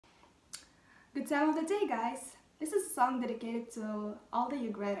Good time of the day, guys! This is a song dedicated to all the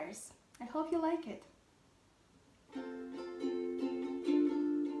UGRADERS. I hope you like it.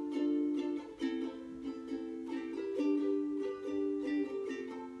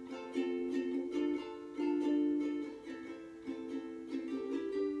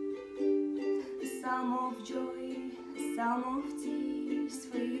 A psalm of joy, a psalm of tears,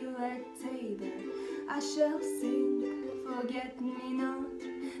 for you at table I shall sing, forget-me-not,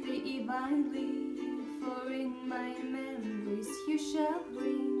 the eve I live, for in my memories you shall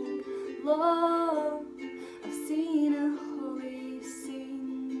bring. Lord, I've seen a holy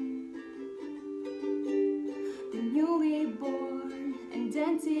scene, the newly born and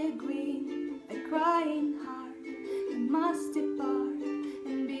dainty green, the crying heart, they must depart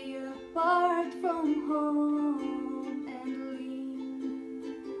and be apart from home and lean.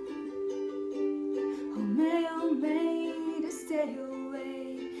 Oh may, to stay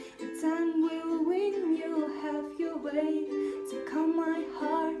away, the time will win, you'll have your way. To calm my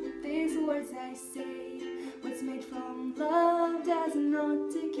heart, these words I say, what's made from love does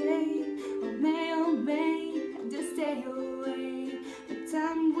not decay. Oh may, to stay away, the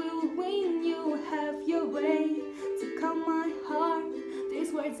time will win, you'll have your way. To calm my heart,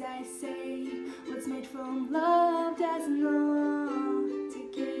 these words I say, what's made from love does not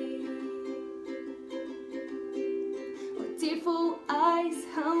decay. Oh tearful eyes,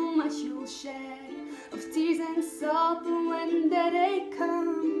 how much you'll shed of tears and sob when the day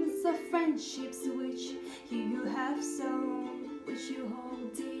comes, of friendships which you have sown, which you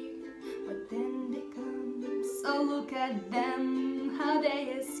hold dear, but then they come. So look at them, how they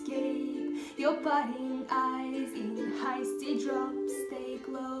escape your parting eyes. In hasty drops they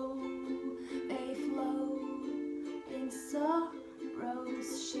glow, they flow in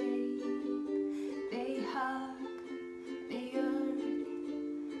sorrow's shade. They hug the earth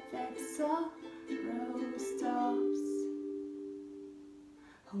that sorrow stops.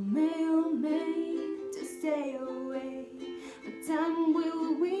 Oh may, to stay away, but time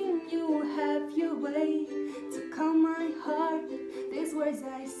will win, you have your way. To calm my heart, these words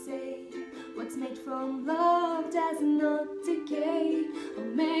I say, what's made from love does not decay.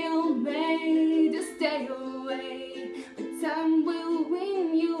 Oh may, to stay away, but time will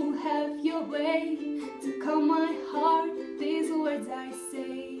win, you have your way. To calm my heart, these words I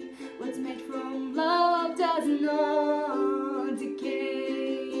say, what's made from love does not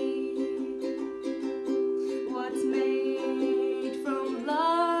decay. What's made from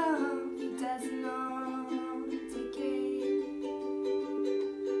love does not decay.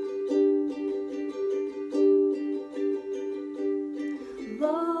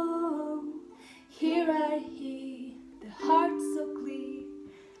 Lo, here I hear the heart so clear,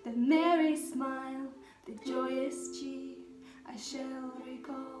 the merry smile, the joyous cheer. I shall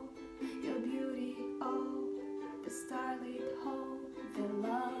recall your beauty, oh, the starlit hall, the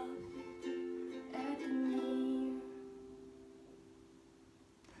love at the near.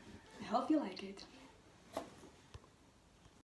 I hope you like it.